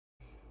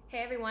Hey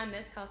everyone,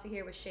 Miss Kelsey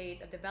here with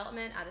Shades of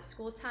Development out of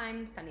School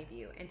Time,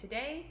 Sunnyview, and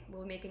today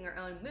we'll be making our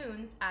own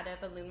moons out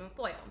of aluminum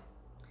foil.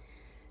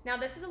 Now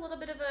this is a little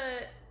bit of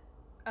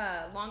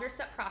a longer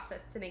step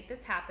process to make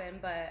this happen,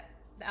 but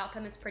the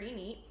outcome is pretty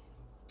neat.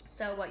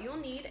 So what you'll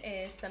need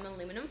is some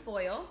aluminum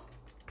foil,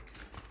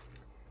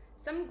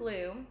 some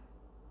glue,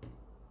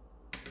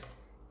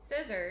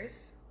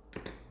 scissors,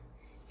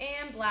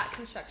 and black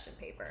construction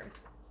paper.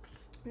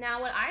 Now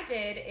what I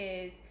did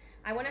is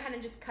I went ahead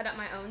and just cut up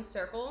my own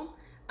circle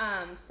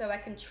so I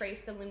can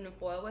trace the aluminum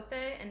foil with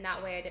it, and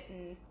that way I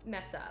didn't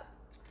mess up.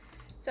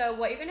 So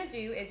what you're gonna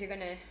do is you're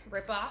gonna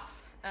rip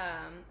off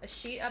a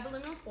sheet of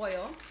aluminum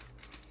foil,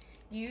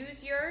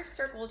 use your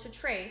circle to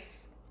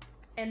trace,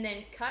 and then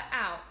cut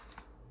out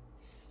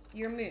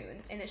your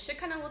moon, and it should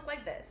kind of look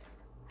like this.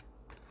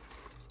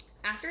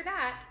 After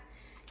that,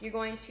 you're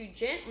going to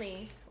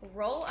gently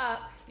roll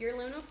up your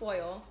aluminum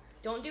foil.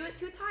 Don't do it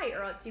too tight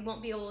or else you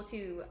won't be able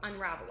to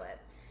unravel it.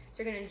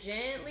 So you're gonna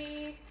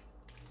gently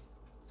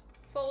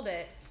fold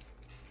it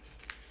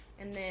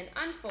and then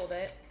unfold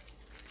it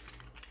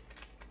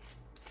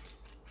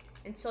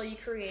until you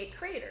create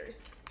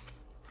craters.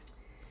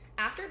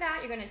 After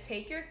that, you're gonna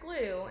take your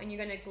glue and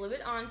you're gonna glue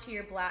it onto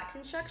your black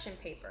construction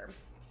paper.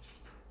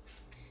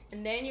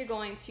 And then you're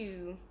going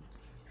to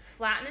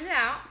flatten it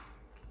out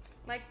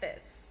like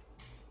this.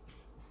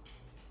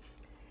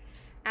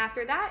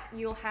 After that,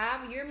 you'll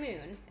have your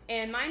moon.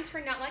 And mine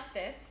turned out like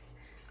this.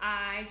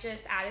 I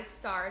just added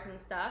stars and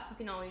stuff. You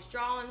can always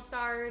draw on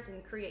stars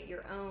and create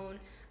your own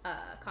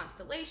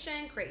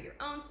constellation, create your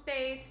own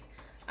space.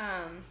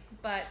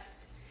 But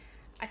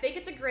I think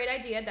it's a great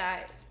idea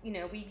that, you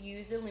know, we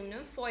use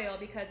aluminum foil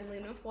because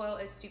aluminum foil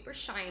is super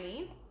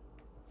shiny,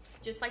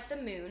 just like the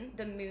moon.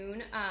 The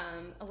moon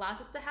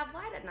allows us to have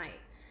light at night.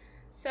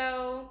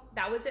 So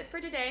that was it for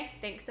today.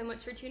 Thanks so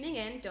much for tuning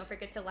in. Don't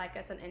forget to like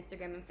us on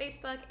Instagram and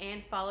Facebook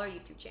and follow our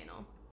YouTube channel.